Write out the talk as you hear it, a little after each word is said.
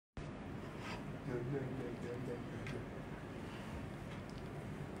Đây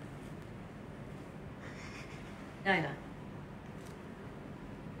là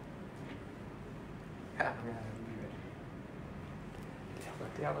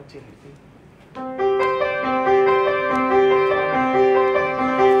theo nó trên đi.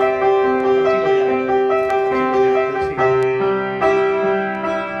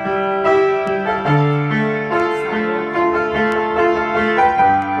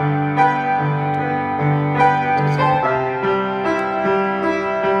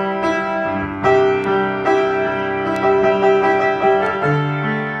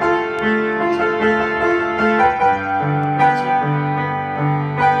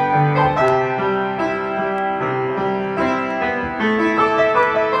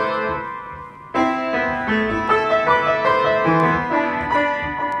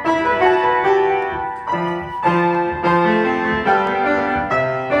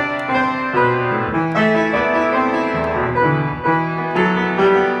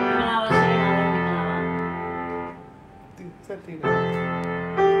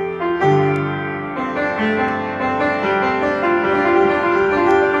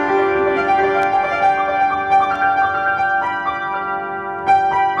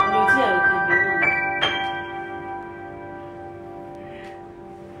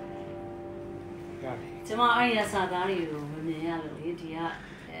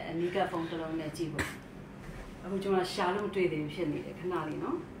ရှာလို့တွေ့တယ်ဖြစ်နေတယ်ခဏလေး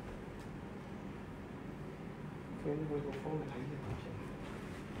နော်ဖုန်းကိုဖုန်းထိုင်နေပါဖြစ်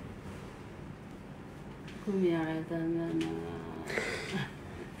ခုမြရတဲ့တန်တန်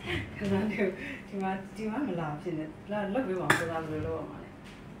ခဏလေးဒီမှာမလာဖြစ်နေလာလောက်ပြီးပါစကားလိုလောက်အောင်ပါလေ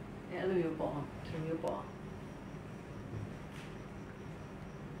အဲ့လိုမျိုးပေါ့ဒီလိုမျိုးပေါ့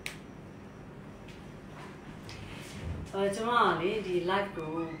ကျွန်မလေဒီ live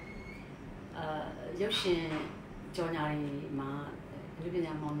ကိုရုပ်ရှင်ကြော်ညာတွေမှာလူပ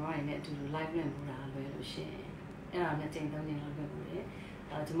ညာမောင်နှမတွေနဲ့အတူတူ live နဲ့ပူတာလွယ်လို့ရှိရင်အဲ့ဒါနဲ့ချိန်3ချိန်လောက်ပဲပူတယ်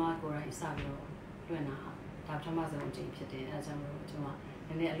ကျွန်မကိုယ်တိုင်စပြီးတော့လွင့်တာဒါပထမဆုံးအချိန်ဖြစ်တယ်အဲဒါကြောင့်မို့ကျွန်မန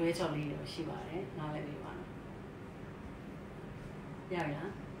ည်းနည်းအလွဲချော်လေးတွေရှိပါတယ်နားလည်ပြီးပါတော့ရပြီ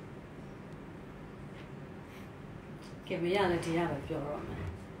လားကဲမရလည်းဒီရပဲပြောတော့မယ်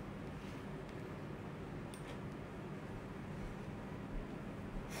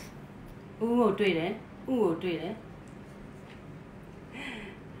ဦးကိုတွေ့တယ်ဦးကိုတွေ့တယ်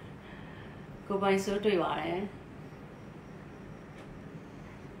ကိုပိုင်စိုးတွေ့ပါတယ်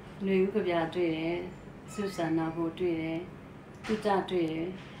ຫນွေဦးကပြတွေ့တယ်စုဆန္ဒဖို့တွေ့တယ်တုတတွေ့တယ်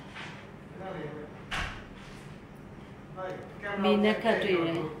မင်းနဲ့ခတ်တွေ့တ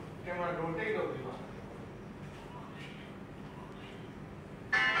ယ်ကင်မရာဒုံတိတ်လို့ဒီမှာ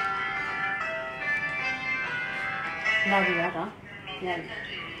လာပြီလားတော့ရတယ်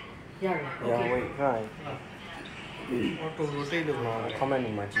Yeah, wait, hi. Auto rotate လို့ပြော comment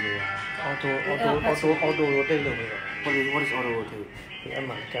နေမှာကြည့်လို့ရအောင် auto rotate လို့ပြော what is auto rotate ဒီအ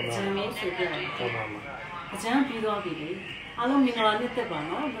မှကင်မရာ ဇင်းမင်းဆိုပြတယ် ကင်မရာမှာအကျန်းပြီးတော့ပြီလေအားလုံးမင်္ဂလာနေ့တက်ပါ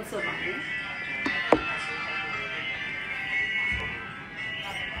နော်မဆက်ပါနဲ့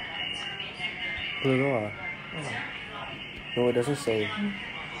ဘယ်လိုလဲ No, it doesn't say.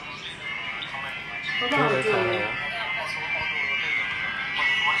 ဘာလို့လဲ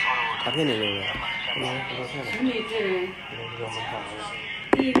အဖြစ်နေလို့လေဒီနေ့တွေ့တယ်ဒီမှာမထားဘူး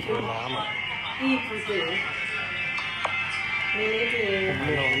ဒီဖြူ နားမှာ ဒီဖြူတွေ့တယ်နေလေးတွေ့တယ်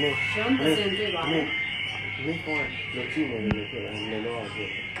ရုံးစင်တွေ့ပါဘူးဒီကောလို့ကြည့်နေလို့ဖြစ်တယ်လေတော့ဖြစ်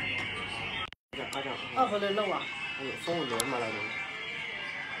တယ်အော်ဘယ်လိုလုပ်อ่ะဖုန်းလုံးမလာဘူး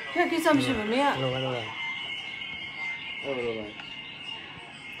ကဲကိစ္စမရှိဘူးမင်းကလောလောဟုတ်လို့ပါ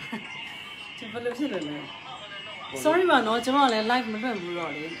ဒီဘယ်လိုဖြစ်လဲ sorry ပါနော်ကျွန်တော်လည်း live မလွှင့်ဘူးတော့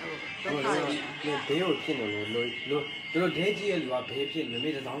လေဟိုဒုက္ခရနေဘေးကိုဖြစ်နေလို့တို့ဒဲကြီးရဲ့လူကဘေးဖြစ်နေမေ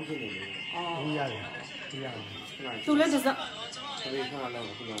တစ်စောင်းဖြစ်နေလို့အော်ရတယ်သူလည်းတစ်စောင်းဘေးခါလောက်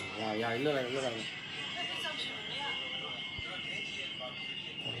ခုနကရာလွတ်လိုက်ရတယ်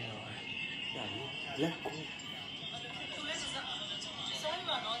လက်ကိုsorry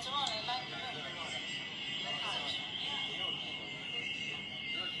ပါနော်ကျွန်တော်လည်း live မလွှင့်ဘူးတော့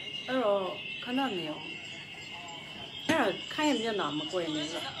အဲ့တော့ခဏနေအောင်အဲ့ဒါခိုင်းရမျက်နှာမကွယ်နေ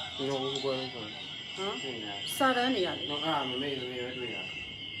လားဒီလိုကွယ်ကွယ်ဟမ်စာတန်းနေရတယ်တော့အဲ့မမေ့ပဲတွေ့ရဟုတ်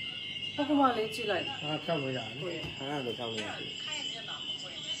ကဲ့မလေးကြည့်လိုက်ဖြောက်လို့ရတယ်အဲ့ဒါဖြောက်လို့ရတယ်ခိုင်းရမျက်နှာမကွ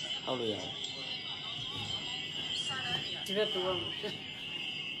ယ်နေဖြောက်လို့ရတယ်ဒီဘက်တော့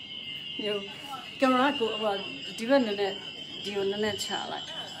ညိုကင်မရာကိုဒီဘက်နည်းနည်းဒီကိုနည်းနည်းချလိုက်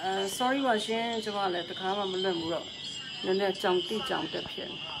sorry ပါရှင်ကျွန်မလည်းတခါမှမလွတ်ဘူးတော့နည်းနည်းကြောင်တိကြောင်တက်ဖြစ်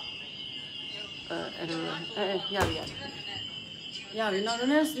နေအဲ့လိုရပြီ Yeah, we not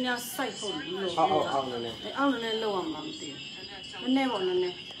only near side for low. Out on a lower mountain. Never on a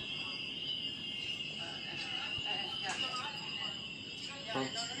neck.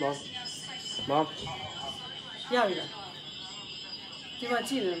 Mom. Yeah, you were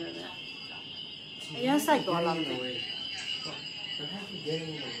chilling. Yes, I go along.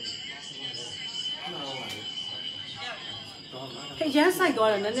 Yes, I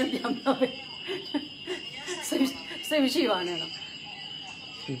got it, and then same she on it.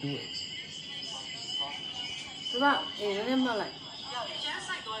 You do it. So that, I'm not like.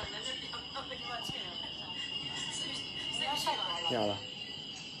 Yeah.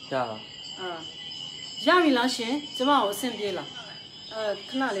 Yeah. Yami la shin, Jama was simply la.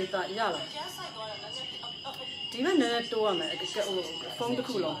 Canali that yala. Even a two from the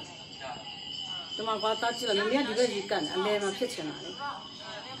cool. Jama got that chill and the very you can, and then a kitchen.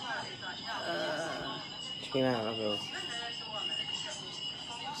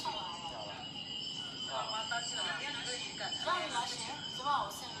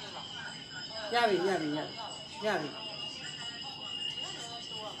 Yavi.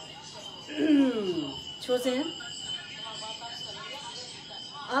 Chosen.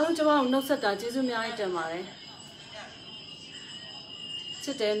 I don't know no such a Jesus item.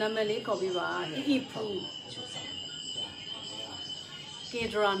 Today, Namely copy by Htun.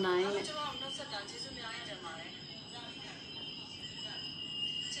 Htun 9.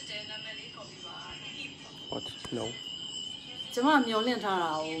 What? No. Jama Mion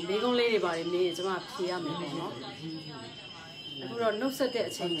Tara, big old lady by me, Jama Pia, no? No such a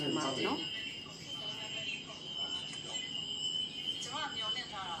change in mouth, no?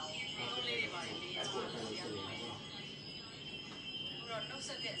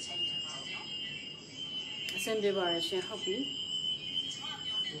 Assembly bar, she happy.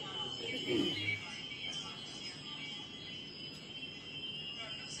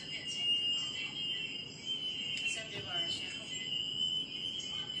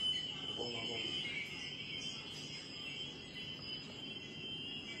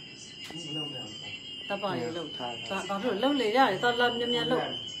 Tabby low. Lovely, yeah, I thought love me low.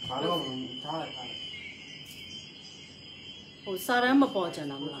 Oh, Sarah, a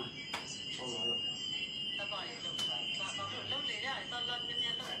portion of la.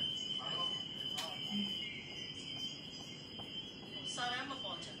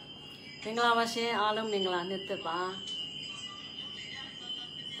 Mingla was here, Alam Mingla, knit the bar.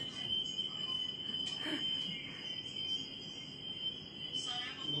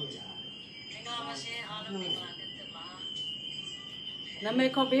 Name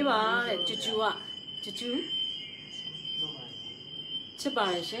copy bar, Chichu.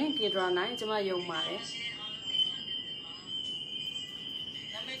 Chiparishin, Htun 9, Jama Young Mare.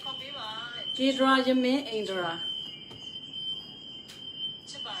 Htun, you mean Aeindra.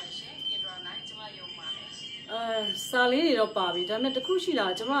 Sally or Bobby, damn it, the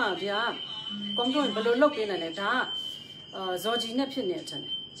Kushila, Jama, yeah. Come to below looking at it, Zoji Neptunian.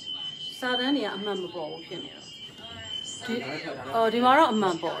 Sadania, a memorable opinion. Oh, tomorrow a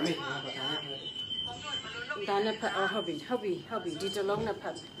member. Dana pet or hobby, did a long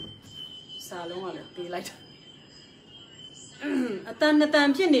pet. Salon, be like a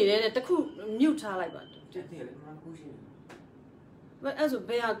tan penny at the cool mute like that. But as a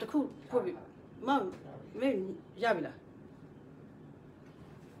bear, the cool, probably, Mom, maybe Yavila.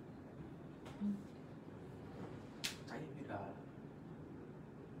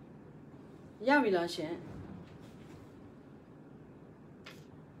 Yavila, she.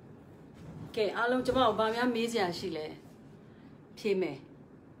 Okay, I look about Bamia Mizia Shile. Pime.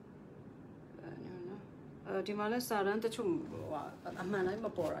 Dimala Saran the Chum, a man I'm a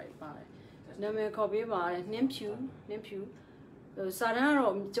poor by. Name copy by Nimpu.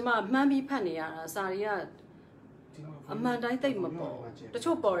 Sarano, Jama, Mammy Penny, Saria. A man I think my ball. The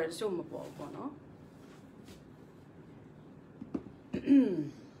two board, so my ball, no?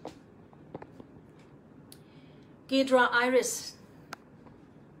 Htun Iris.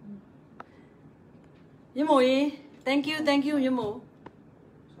 Yamo, thank you, Yamo.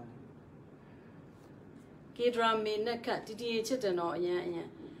 Htun me neck, did you chitten or yeah.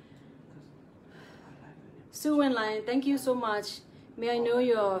 Sue and Line, thank you so much. May I know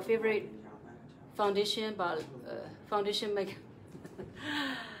your favorite foundation, foundation make?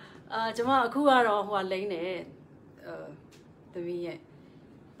 Jama Kuara who are lane, the me.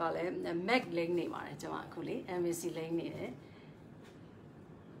 Meg Lane name, Jama Kuli, MSC Lane.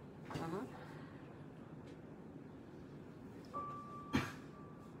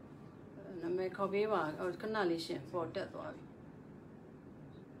 Name copy or canalishin for death.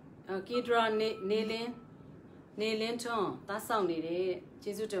 Htun Nailing, နေလင်းထွန်းသားဆောင်နေတဲ့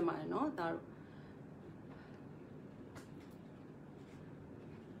ကျေးဇူးတင်ပါတယ်နော်ဒါ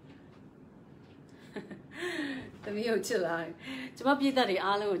သမီးကိုချစ်လာတယ်ကျမပြည်သက်တွေ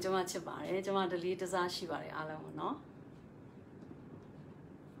အားလုံးကိုကျမချစ်ပါတယ်ကျမတလေးတစားရှိပါတယ်အားလုံးကိုနော်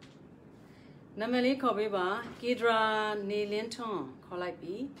နာမည်လေးခေါ်ပေးပါကေဒရာနေလင်းထွန်းခေါ်လိုက်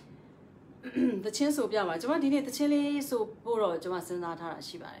ပြီတချင်းဆိုပြပါကျမဒီနေ့တချင်းလေးဆိုဖို့တော့ကျမစဉ်းစားထားတာ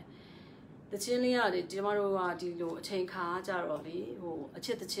ရှိပါတယ်တချင်းလေးရတယ်ကျမတို့ကဒီလိုအချိန်ခါကြတော့လေဟိုအချ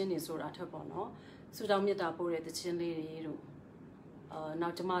စ်တချင်းနေဆိုတာထက်ပေါ့နော်ဆူတောင်းမြတ်တာပို့တဲ့တချင်းလေးတွေတို့နော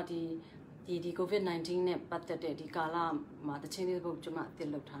က်ကျမဒီ COVID-19 နဲ့ပတ်သက်တဲ့ဒီကာလမှာတချင်းလေးပုတ်ကျမအသိ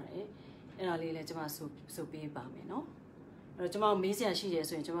လုပ်ထားတယ်အဲ့ဒါလေးလည်းကျမဆိုပေးပါမယ်နော်အဲ့တော့ကျမမေးစရာရှိတယ်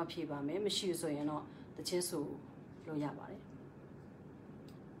ဆိုရင်ကျမဖြေပါမယ်မရှိဘူးဆိုရင်တော့တချင်းဆိုလို့ရပါတယ်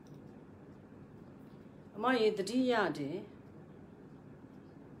အမရေတတိရတယ်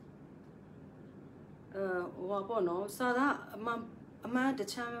ဟိုပေါ့နော်စာသားအမှန်တ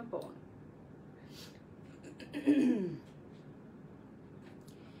ခြားပဲပေါ့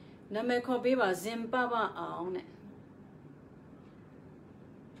နာမည်ခေါ်ပေးပါဇင်ပပအောင်နဲ့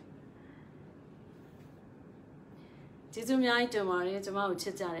ကျေးဇူးအများကြီးတင်ပါတယ်ကျမကိုချ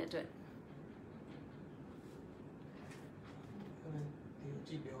စ်ကြတဲ့အတွက်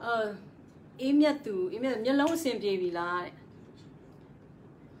အေးမြတ်သူအေးမြတ်မျက်လုံးအဆင်ပြေပြီလားတဲ့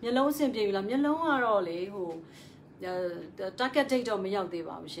မျက်လုံးအဆင်ပြေပြီလားမျက်လုံးကတော့လေဟို target date တော့မရောက်သေး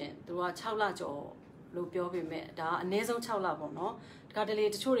ပါဘူးရှင်သူက6လကျော်လို့ပြောပေမဲ့ဒါအနည်းဆုံး6လပေါ့နော်တခါတလေ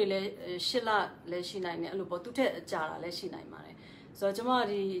တချို့တွေလည်း8လလည်းရှိနိုင်တယ်အဲ့လိုပေါ့သူထက်ကြာတာလည်းရှိနိုင်ပါတယ်ဆိုတော့ကျမ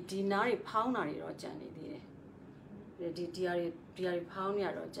ဒီနားတွေဖောင်းတာတွေတော့ကြံနေသေးတယ်ဒီဟာတွေဖောင်းနေရ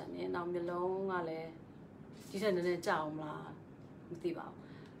တော့ကြံနေနောက်မျိုးလုံးကလည်းဒီထက်နည်းနည်းကြာအောင်မလားမသိပါ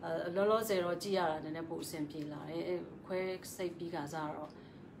ဘူးလောလောဆယ်တော့ကြည့်ရတာနည်းနည်းပိုအဆင်ပြေလာတယ်ခွဲစိတ်ပြီးကစားတော့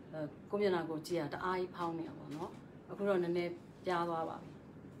ကိုမျက်နှာကိုကြည့်ရတအားကြီးဖောင်းနေရပါတော့အခုတော့နည်းနည်းပြားသွားပါပြီ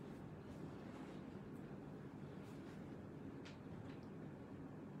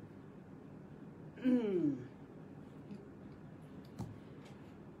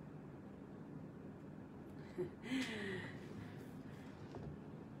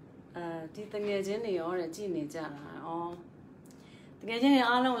ဒီတငယ်ချင်းတွေရောတဲ့ကြည်နေကြတာတငယ်ချင်းတွေ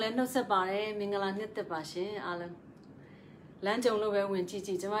အားလုံးလည်းနှုတ်ဆက်ပါတယ်မင်္ဂလာနှစ်သက်ပါရှင်အားလုံးလမ်းကြုံလို့ပဲဝင်ကြည့်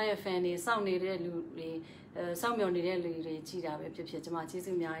ကျမရဲ့ fan တွေစောင့်နေတဲ့လူတွေစောင့်မျှော်နေတဲ့လူတွေကြည်တာပဲဖြစ်ဖြစ်ကျမကျေး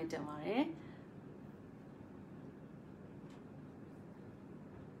ဇူးအများကြီးတင်ပါတယ်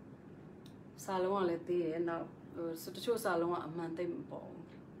စာလုံးကလည်းသေးတယ်နောက်တချို့စာလုံးကအမှန်သိမ့်မပေါ်ဘူး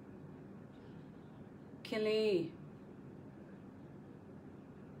ခင်လေး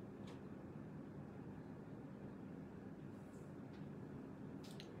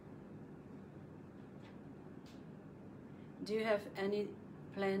Do you have any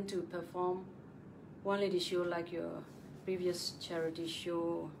plan to perform one lady show like your previous charity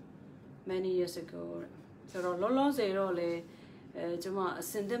show many years ago? ဆိုတော့လောလောဆယ်တော့လေကျမအ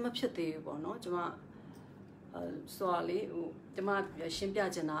စင်တက်မဖြစ်သေးဘူးပေါ့နော်ကျမဆိုလေဟိုကျမရှင်းပြ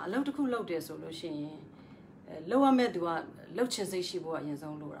ချင်တာအလုပ်တစ်ခုလုပ်တယ်ဆိုလို့ရှိရင်လုပ်ရမဲ့သူကလုပ်ချင်စိတ်ရှိဖို့အရင်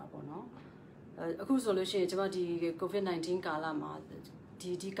ဆုံးလိုတာပေါ့နော်အခုဆိုလို့ရှိရင်ကျမဒီ COVID-19 ကာလမှာ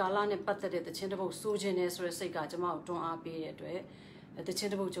ဒီကာလနဲ့ပတ်သက်တဲ့တခြင်းတစ်ပုတ်စိုးခြင်းနဲ့ဆိုတဲ့စိတ်ကကျမကိုတွန်းအားပေးတဲ့အတွက်တခြ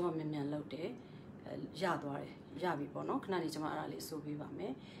င်းတစ်ပုတ်ကျမမြန်လုပ်တယ်ရသွားတယ်ရပြီပေါ့နော်ခဏလေးကျမအဲ့ဒါလေးစိုးပေးပါမ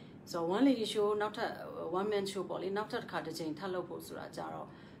ယ်ဆိုတော့ one lady show နောက်ထပ် one man show ပေါ့လေနောက်ထပ်တစ်ခါတစ်ချိန်ထပ်လုပ်ဖို့ဆိုတာကြတော့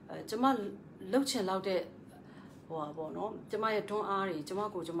ကျမလှုပ်ချင်လောက်တဲ့ဟိုပါပေါ့နော်ကျမရဲ့တွန်းအားတွေကျမ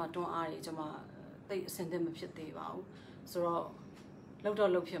ကိုကျမတွန်းအားတွေကျမသိအဆင်သင့်မဖြစ်သေးပါဘူးဆိုတော့လှုပ်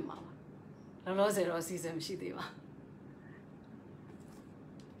တော့လှုပ်ဖြစ်မှာပါလောလောဆယ်တော့အစီအစဉ်မရှိသေးပါ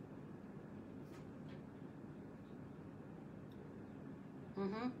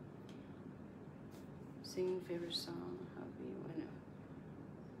Sing favorite song, happy winner.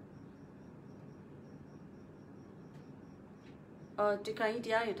 ဒီခိုင်းတ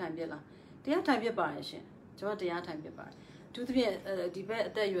ရားရထိုင်ပြလားတရားထိုင်ပြပါတယ်ရှင်ကျွန်မတရားထိုင်ပြပါတယ်သူသဖြင့်ဒီဘက်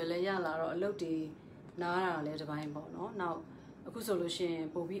အသက်အရွယ်လဲရလာတော့အလုပ်တွေနားတာလဲတစ်ပိုင်းပေါ့နော်နောက်အခုဆိုလို့ရှိရင်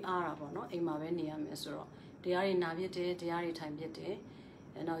ပို့ပြီးအားတာပေါ့နော်အိမ်မှာပဲနေရမယ်ဆိုတော့တရားတွေနာပြတယ်တရားတွေထိုင်ပြတယ်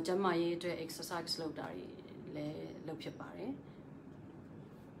နောက်ကျမရေးအတွက် exercise လုပ်တာတွေလဲလုပ်ဖြစ်ပါတယ်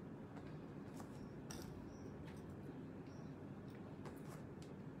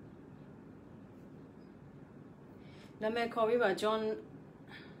နာမည်ခေါ်ပြီးပါ John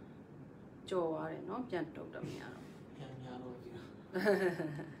ကြော်ရတယ်နော်ပြန်တုတ်တော့မရတော့ပြန်များတော့ဒီ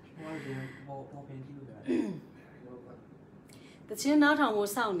ဘောပင်ကြည့်လို့ရတယ်တချင်းနားထောင်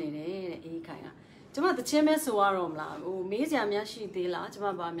ဖို့စောင့်နေတယ်တဲ့အေးခိုင်ကကျမတချင်းပဲဆိုရတော့မလားဟိုမေးစရာများရှိသေးလားကျမ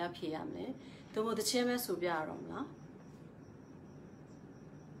ဘာများဖြေရမလဲသူတို့တချင်းပဲဆိုပြရတော့မလား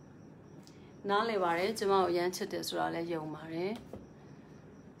နားလည်ပါတယ်ကျမကိုအရန်ချစ်တယ်ဆိုတာလည်းယုံပါတယ်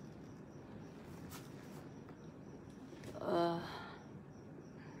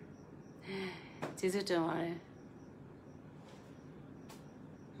ကျေးဇူးတင်ပါတယ်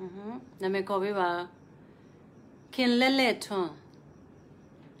နာမည်ခေါ်ပေးပါခင်လက်ထွန်း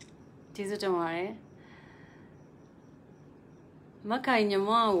ကျေးဇူးတင်ပါတယ်မခိုင်ညီမ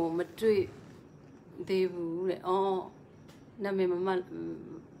ကိုမတွေ့သေးဘူးတဲ့အော်နာမည်မ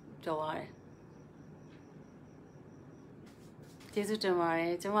ကြော်ပါတယ်ကျေးဇူးတင်ပါတ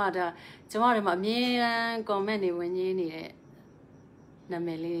ယ်ကျမတို့မှာအမြဲတမ်း comment တွေဝင်ကြီးနေတဲ့နာမ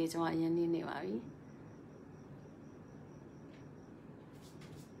ည်လေးတွေကျမအရင်နေပါပြီ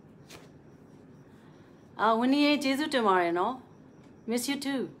ဝင်းကြီးကျေးဇူးတင်ပါတယ်နော် miss you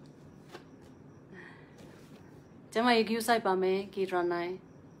too ကျမရေ queue site ပါမယ် Kidra 9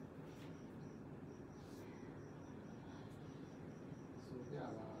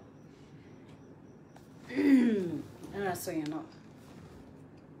အဲ့ဒါဆိုရင်တော့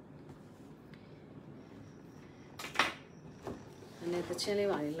အဲ့ဒါချင်းလေး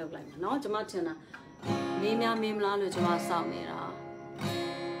ပါလေးလောက်လိုက်မယ်เนาะကျမထင်တာမင်းများမင်းမလားလို့ကျမစောင့်နေတာ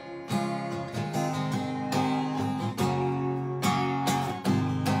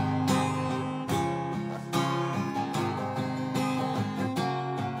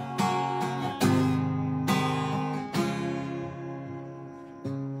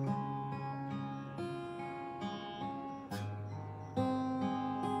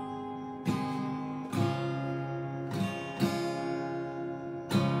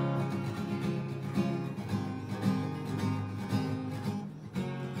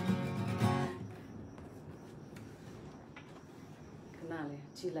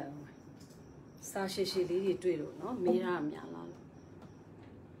ကြည့်လိုက်အောင်စာရှိလေးတွေတွေ့လို့နော်မေးတာအများလားလို့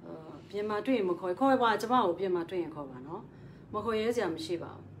ပြင်မာတွေ့ရင်မခေါ်ပါကျမကိုပြင်မာတွေ့ရင်ခေါ်ပါနော်မခေါ်ရဲစရာမရှိ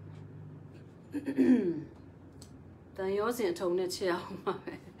ပါဘူးတန်ရောစင်အထုံနဲ့ချစ်အောင်ပါ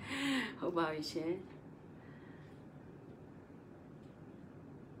ပဲဟုတ်ပါပြီရှင်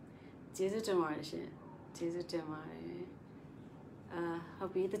ကျေးဇူးတင်ပါတယ်ရှင်ကျေးဇူးတင်ပါတယ်ဟု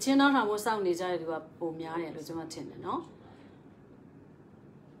တ်ပြီတချင်းတော့ထောင်ဖို့စောင့်နေကြတဲ့သူကပုံများတယ်လို့ကျမထင်တယ်နော်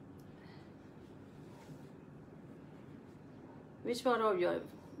Which part of your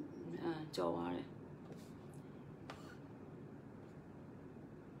jaw are it?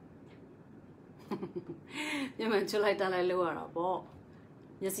 ညမချလိုက်တာလိုက်လို့ရတော့ပေါ့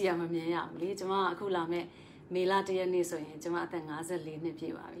မျက်စိကမမြင်ရဘူးလေကျမအခုလာမဲ့မေလ1ရက်နေ့ဆိုရင်ကျမအသက်54နှစ်ပြ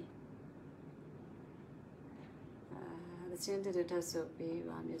ည့်ပါပြီသချင်းတစ်ထပ်ဆိုပေး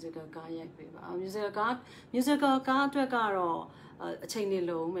ပါ musical ကားရိုက်ပေးပါ musical ကားအတွက်ကတော့အချိန်နေ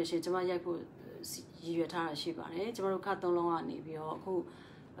လုံးမယ်ရှင်ကျမရိုက်ဖို့ရည်ရွယ်ထားတာရှိပါတယ်ကျမတို့ခတ်3လုံးကနေပြီးတော့အခု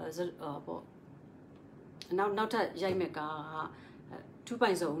ပေါ့နောက်ထပ်ရိုက်မဲ့ကားက2ပို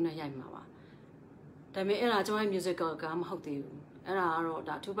င်စုံနဲ့ရိုက်မှာပါဒါပေမဲ့အဲ့ဒါကျမရဲ့ musical ကားမဟုတ်သေးဘူးအဲ့ဒါကတော့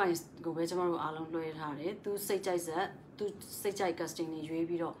ဒါ2ပိုင်ကိုပဲကျမတို့အားလုံးလွှဲထားတယ်သူစိတ်ကြိုက်ဆက်သူစိတ်ကြိုက် casting တွေရွေး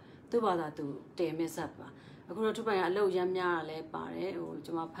ပြီးတော့သူ့ဘာသာသူတယ်မဲ့ဆက်ပါအခုတော့2ပိုင်ကအလုပ်ရမ်းများတာလည်းပါတယ်ဟိုကျ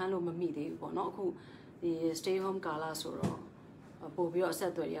မဖမ်းလို့မမိသေးဘူးပေါ့နော်အခုဒီ stay home ကာလဆိုတော့ပို့ပြီးတော့အဆ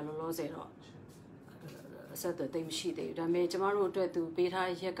က်အသွယ်တွေကလောလောဆယ်တော့အဆက်အသွယ်တိတ်မရှိသေးဘူးဒါပေမဲ့ကျမတို့အတွက်သူပေးထား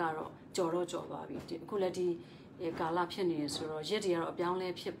တဲ့ရက်ကတော့ကြော်သွားပြီအခုလည်းဒီကာလဖြစ်နေတယ်ဆိုတော့ရက်တွေကတော့အပြောင်းလဲ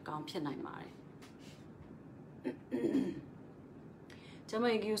ဖြစ်ကောင်းဖြစ်နိုင်ပါတယ်ကျမ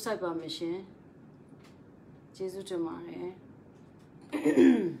queue site ပါမယ်ရှင်ကျေးဇူးတင်ပါတယ်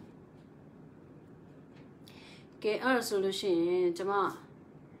ကဲအဲ့ဆိုလို့ရှိရင်ကျမ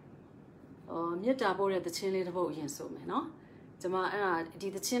မြတ်တာပို့တဲ့သချင်းလေးတစ်ပုဒ်အရင်ဆိုမယ်နော်ကျမအဲ့ဒါဒီ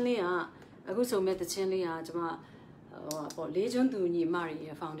သချင်းလေးကအခုဆိုမဲ့သချင်းလေးကကျမပေါ့လေးကျွန်းသူညီမတွေ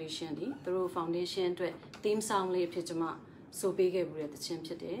ရဲ့ foundation ဒီသူတို့ foundation အတွက် theme song လေးအဖြစ်ကျမဆိုပေးခဲ့မှုတဲ့သချင်း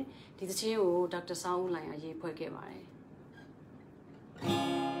ဖြစ်တယ်ဒီသချင်းကိုဒေါက်တာဆောင်းဦးလိုင်ကရေးဖွဲ့ခဲ့ပါတယ်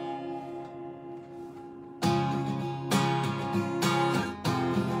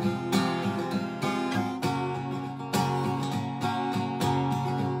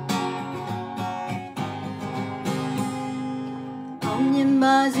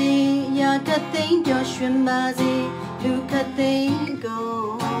ပါစီရာကသိန်းပြောရွှင်ပါစီလူကသိန်းကို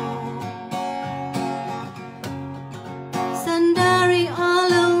စန္ဒာရီအ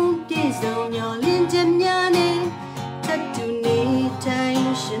လုံးပြည့်စုံညော်လင်းချက်များနဲ့ထပ်တူနေထိုင်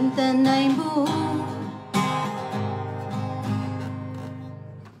ရှင်သန်နိုင်ဖို့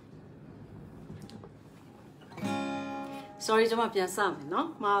sorry ကျွန်မပြန်စမယ်နော်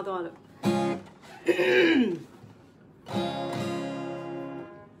မှားသွားလို့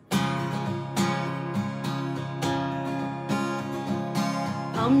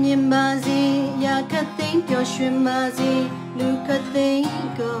အောင်မြင်ပါစေရာကသိန်းပျော်ရွှင်ပါစေလူကသိန်း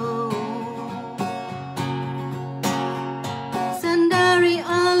ကို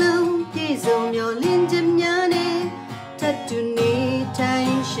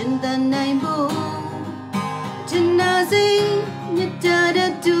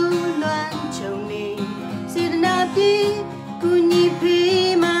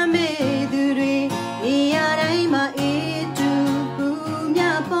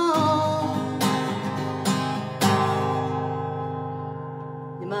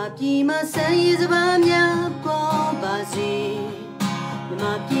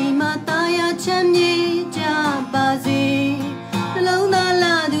Ma pima taya chamye jabazi Lona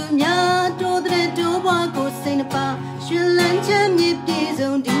la dunya Todre doba ko sinapa Shilan chamye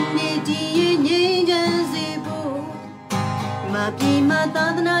pizon Dine diye nye jazibu Ma pima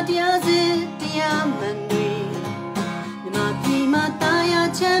tadna diazi diamandri Ma pima taya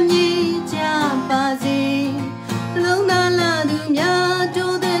chamye jabazi Lona la dunya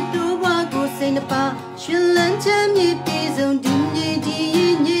Todre doba ko sinapa Shilan chamye pizon Dine diye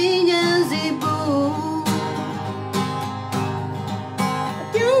nye jazibu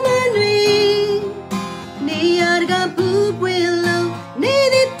Humanly Niyarga pupwilo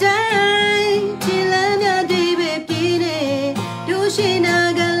Nidi tai Chilamya dibe pine Dushina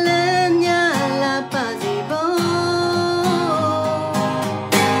galamya la pazibo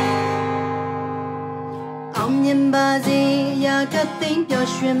Omnyen bazi Yakatin pyo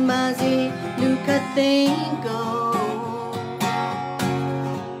shuen bazi Lukatin go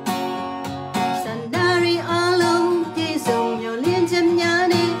Sandari along Kizong yo lien jem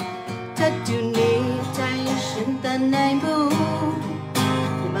nyani Tatuni tai shin tan nai bu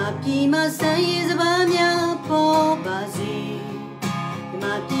Ma pima sai zabamya po bazi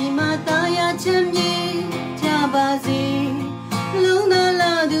Ma pima taya chamye jabazi Luna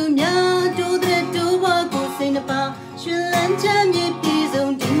la dunya Dodre doba ko sinapa Shilan chamye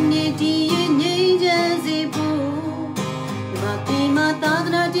pizong Dinye diye nye jazibu Ma pima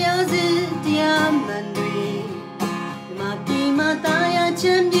tadna diazi diamandri Ma pima taya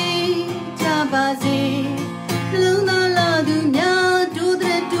chamye jabazi Luna la dunya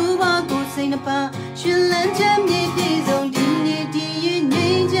Dodre doba ko sinapa Shilan chamye pizong Dinye diye nye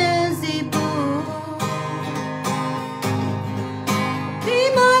jazibu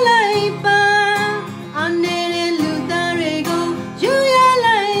Pima laipa Anere lutarego Yuya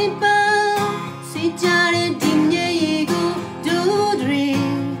laipa Sijare dimye yego Dodre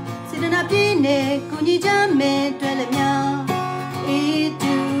Sidana pine Kunyi jame Dwele mya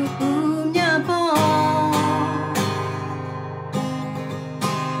Itu kumya po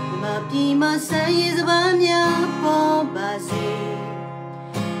Ma pima sayi zabamya po bazi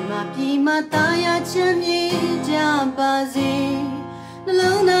Ma pima taya chamye jabazi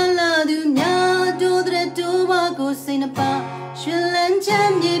Lona la dunya Dodre doba ko sinapa Shilan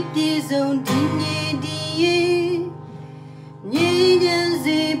chamye pizon Dinye diye Nye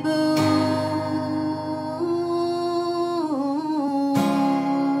jazibu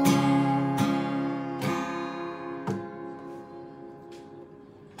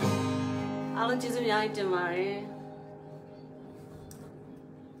Alo jizu yai temare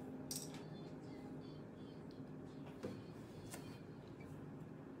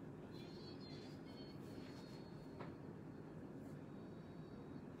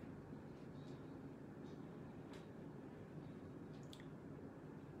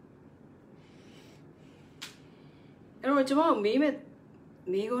အဲ့တော့ကျွန်မမေးမဲ့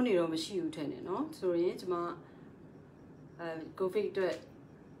မိကုန်းနေတော့မရှိဘူးထင်တယ်เนาะဆိုရင်ကျွန်မကိုဗစ်အတွက်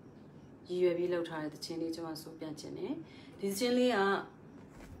ရည်ရွယ်ပြီးလုပ်ထားတဲ့သချင်းလေးကျွန်မဆိုပြချင်တယ်ဒီသချင်းလေး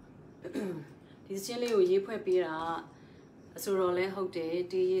ကိုရေးဖွဲ့ပေးတာအဆိုတော်လည်းဟုတ်တယ်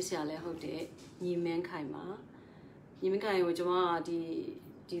တီးရေးဆရာလည်းဟုတ်တယ်ညီမန်းခိုင်ပါညီမန်းခိုင်ကိုကျွန်မ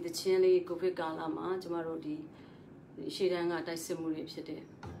ဒီသချင်းလေးကိုဗစ်ကာလမှာကျွန်မတို့ဒီရှေ့တန်းကတိုက်စစ်မှုတွေဖြစ်တယ်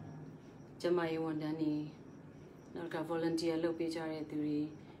ကျမရေးဝန်ထမ်းတွေနောက်က volunteer လုပ်ပေးကြတဲ့သူတွေ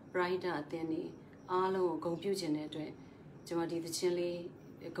pride အသင်းတွေအားလုံးကိုဂုဏ်ပြုခြင်းတဲ့အတွက်ကျွန်မဒီသချင်းလေး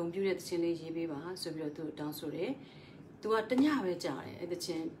ဂုဏ်ပြုတဲ့သချင်းလေးရေးပေးပါဆိုပြီးတော့သူတောင်းဆိုတယ်သူကတညပဲကြာတယ်အဲ့သချ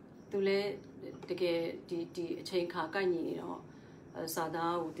င်းသူလည်းတကယ်ဒီအချိန်ခါကိုက်ညီနေတော့စာ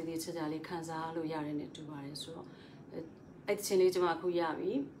သားကိုတည်တည်ချာချာလေးခန်းစားလို့ရတယ်နဲ့တူပါတယ်ဆိုတော့အဲ့သချင်းလေးကျွန်မအခုရ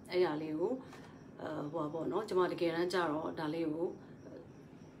ပြီအဲ့ဟာလေးကိုဟိုပါပေါ့နော်ကျွန်မတကယ်တမ်းကြာတော့ဒါလေးကို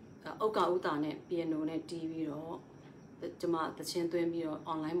ဥက္ကဥတာနဲ့ piano နဲ့တီးပြီးတော့ကျွန်မသချင်းသွင်းပြီးတော့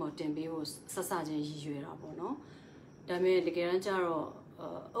online မှာတင်ပေးဖို့ဆက်စချင်းရည်ရွယ်တာပေါ့နော်ဒါပေမဲ့တကယ်တမ်းကျတော့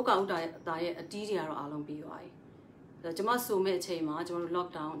ဥက္ကဥတာရဲ့အတီးတွေကတော့အားလုံးပြီးသွားပြီကျွန်မဆိုမဲ့အချိန်မှာကျွန်တော်တို့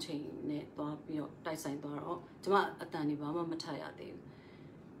lockdown အချိန်နဲ့သွားပြီးတော့တိုက်ဆိုင်သွားတော့ကျွန်မအတန်တွေဘာမှမထပ်ရသေးဘူး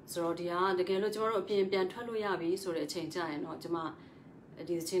ဆိုတော့ဒီကတကယ်လို့ကျွန်တော်တို့အပြင်ပြန်ထွက်လို့ရပြီဆိုတဲ့အချိန်ကျရင်တော့ကျွန်မ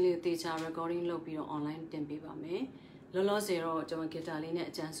ဒီသချင်းလေးကိုတေချာ recording လုပ်ပြီးတော့ online တင်ပေးပါမယ်လောလောဆယ်တော့ကျွန်မ guitar လေးနဲ့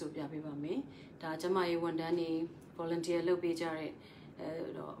အကျန်းဆိုပြပေးပါမယ်ဒါကျွန်မရေဝန်တန်းနေ volunteer လုပ်ပေးကြတဲ့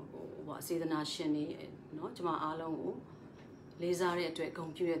ဟိုစေတနာရှင်တွေเนาะကျွန်မအားလုံးကိုလေးစားတဲ့အတွက်ဂု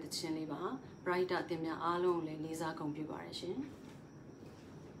ဏ်ပြုတဲ့သချင်းလေးပါ bright အသင်းများအားလုံးကိုလည်းလေးစားဂုဏ်ပြုပါရရှင်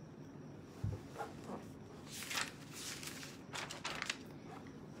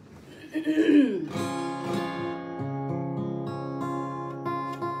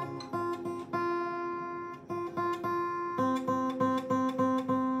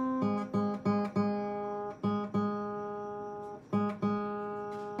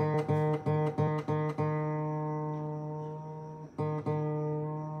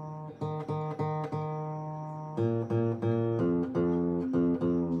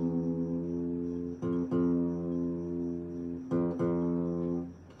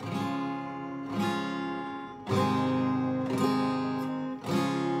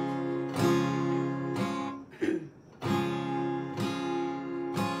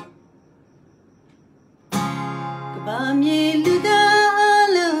Bami luda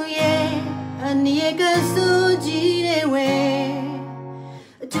aluye, aniega suji we.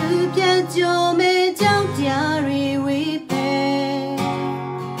 Tu piaggio me già diari we pe.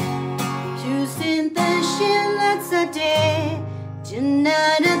 Più senta scena te,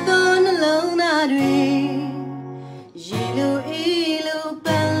 ginnada don lona dui. Jilu ilu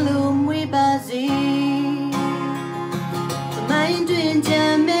palu mui bazi. Mai duen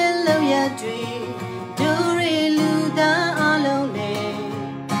jamelo ya dui.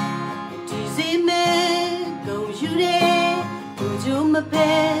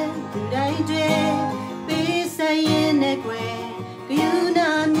 Pen, good idea, be saying a way, you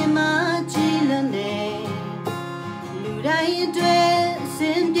know, my children. Luda dress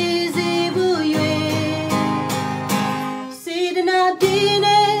in dizzy boo. See the Nadine,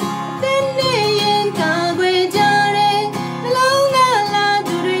 then they ain't got great journey. Long la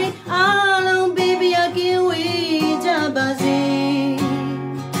duri, alone, baby, I can't wait, Jabazi.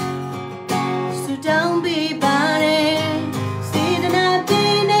 So don't be bad.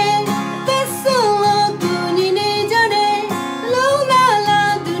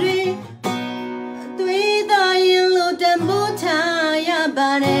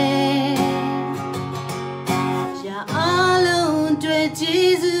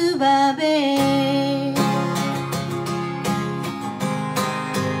 Jesus babe,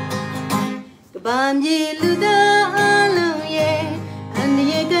 Bam ye luda alone ye, and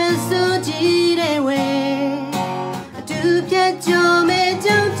ye can so cheat away. To get your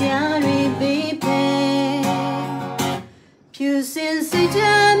major diary baby. Pew since a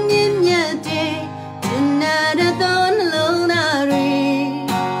jam in your day, another don alone are re.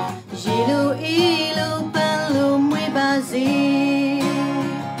 Jilu ilu palum we bazi.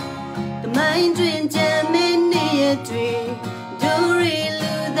 Mind dream jam in the tree, Dory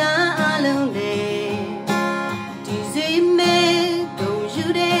luda alone day. Dizzy me, go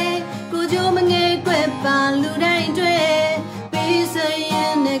you day, go you mange quepa luda dre, be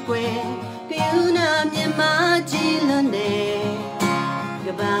saying a que, you know me my chillone.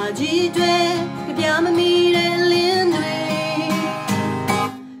 Gabaji dre, Gabama meet and lindre.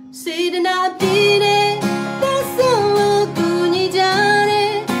 See the night beat it, that's so good, you done it.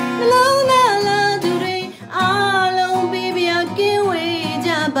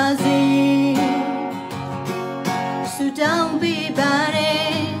 So don't be bad,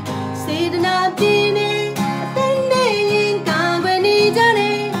 say the night dinner, then they ain't gone when he done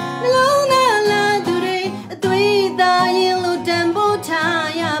it. Long la dure, a three the yellow temple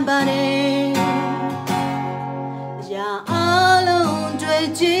tie body. Ya alone,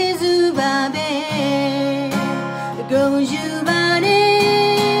 dread Jesus, baby, go you body.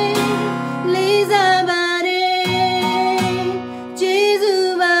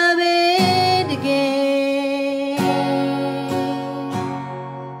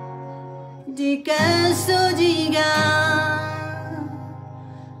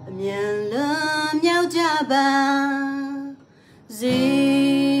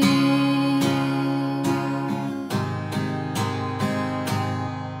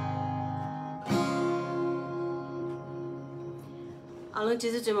 Along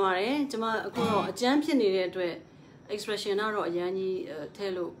Jesus Jamare, Jama, a champion in it, expression or Yanni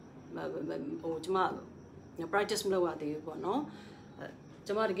Telo or Jama, practice blow at the one.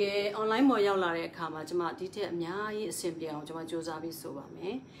 Jama gay online more yalla kama, Jama detail Mia, simply on Jama Josabi Soba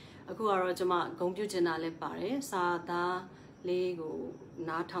me. A Kuara Jama, computer nale pare, Sada, Lego,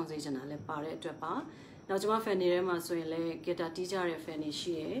 not towns agent nale pare, Drapa. Now Jama Fanny so get a teacher a Fanny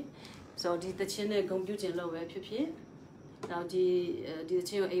she. So did the chin computer low web puppy. Now the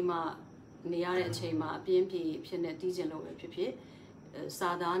chair Ama near a chama, PMP, Pianet, DJ low web puppy.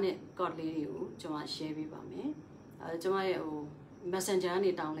 Sadane got lady, Jama Shabby Bame. Jama messenger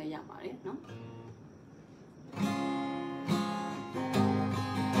any down the Yamari, no?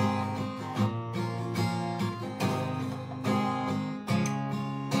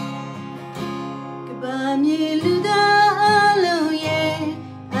 Bami luda aluye,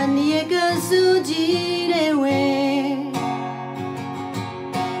 aniega suji we.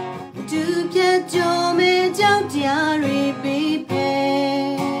 Tu piaggio me già diari baby.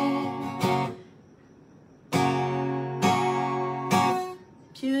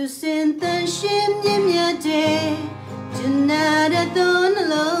 Più senta scemia mia te, ginnada don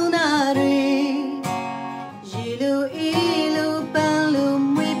alone re. Jilu ilu palum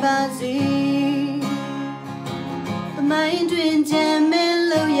we bazi. Mind dream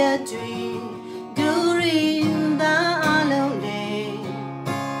jamelo ya tree, Dory da alone day.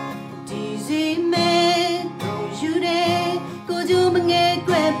 Dizzy me, go you day, go you mange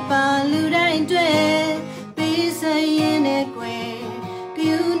quepa luda dre, be say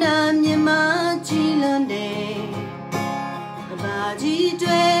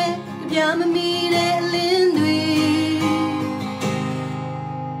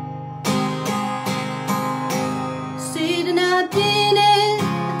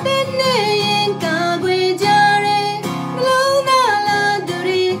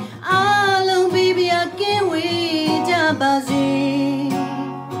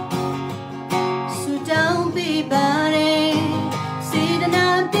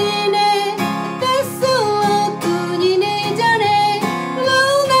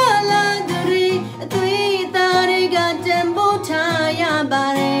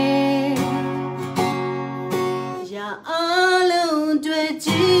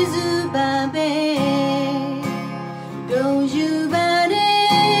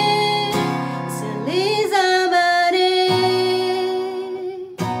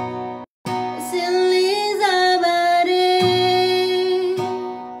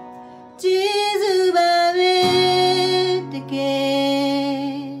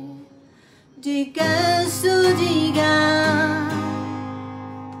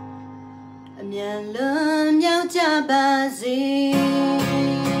မြန်လွန်မြောက်ကြပါစေ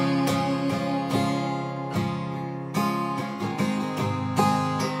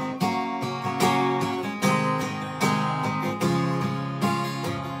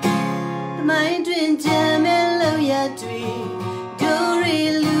မိုင်းတွင်ကြံမဲ့လောက်ရတွေဒိုရီ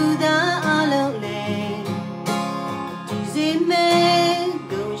လူသားအလုံးလေဒီစီမဲ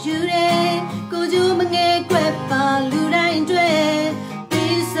ကိုယူရဲကိုကျူမငယ်ကွက်ပါလူတိုင်းတွေ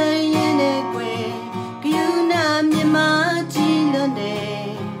ပြီးဆိုင်ရင်နဲ့ကွယ်ကယူနာမြမကြီးလွန်တယ်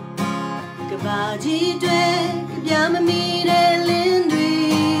ကဘာကြီးတွေပြမမီတဲ့လင်းတွေ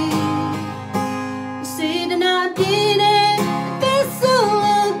စေတနာပြည့်တဲ့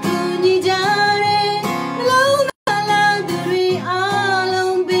ဆုံးကူညီကြတဲ့နှလုံးသားlangသူတွေအား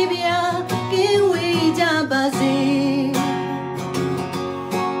လုံးပေးပြကင်းဝေးကြပါစေ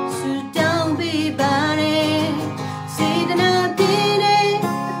ဆုတောင်းပေးပါတယ်စေတနာပြည့်တဲ့အ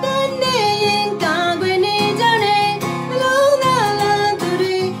သက်နဲ့ရင်ကာကွယ်နေကြတဲ့နှလုံးသားlangသူ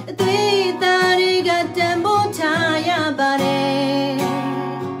တွေအသွေးသားတွေကတန်ဖိုးချရပါတယ်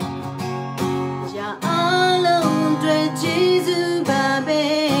ရာအားလုံးတွေကျေးဇူးပါပဲ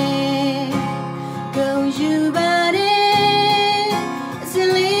ဂုဏ်ယူပါတယ်အစ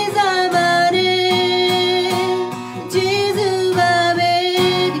လေးစားပါတယ်ကျေးဇူးပါပဲ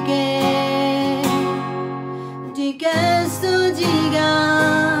တကယ်ဒီကဆိုကြီးက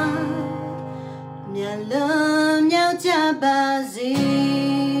မြန်လွန်မြောက်ကြပါစေ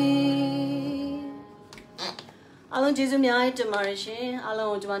အားလုံးကျေးဇူးများတင်ပါတယ်ရှင်အားလုံး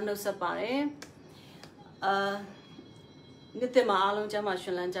ကိုကျွန်မနှုတ်ဆက်ပါတယ်နေ့တင်မှာအားလုံးကျမ်းမာရှ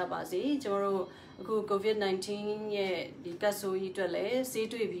င်လန်းကြပါစေကျွန်တော်တို့အခု COVID-19 ရဲ့ဒီကပ်ဆိုးကြီးအတွက်လည်းဆေး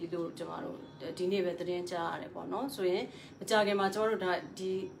တွေ့ပြီလို့ကျွန်တော်တို့ဒီနေ့ပဲသတင်းကြားရတယ်ပေါ့နော်ဆိုရင်မကြခင်မှာကျွန်တော်တို့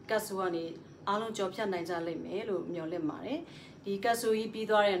ဒီကပ်ဆိုးကနေအားလုံးကြော်ဖြတ်နိုင်ကြလိမ့်မယ်လို့မျှော်လင့်ပါတယ်ဒီကပ်ဆိုးကြီးပြီး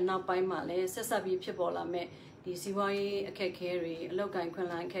သွားတဲ့နောက်ပိုင်းမှာလည်းဆက်ဆက်ပြီးဖြစ်ပေါ်လာမဲ့ဒီစီးပွားရေးအခက်အခဲတွေအလောက်ကိုင်ခွင့်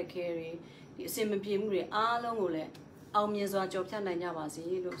လန်းအခက်အခဲတွေဒီအစင်မပြေမှုတွေအားလုံးကိုလည်းအောင်မြင်စွာကြော်ဖြတ်နိုင်ကြပါစေ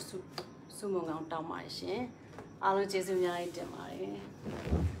လို့ဆုမွန်ကောင်းတောင်းပါတယ်ရှင်အားလုံးကျေးဇူးများတင်ပါတယ်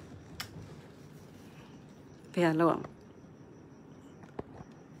ဘယ်လို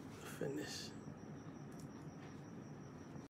Finish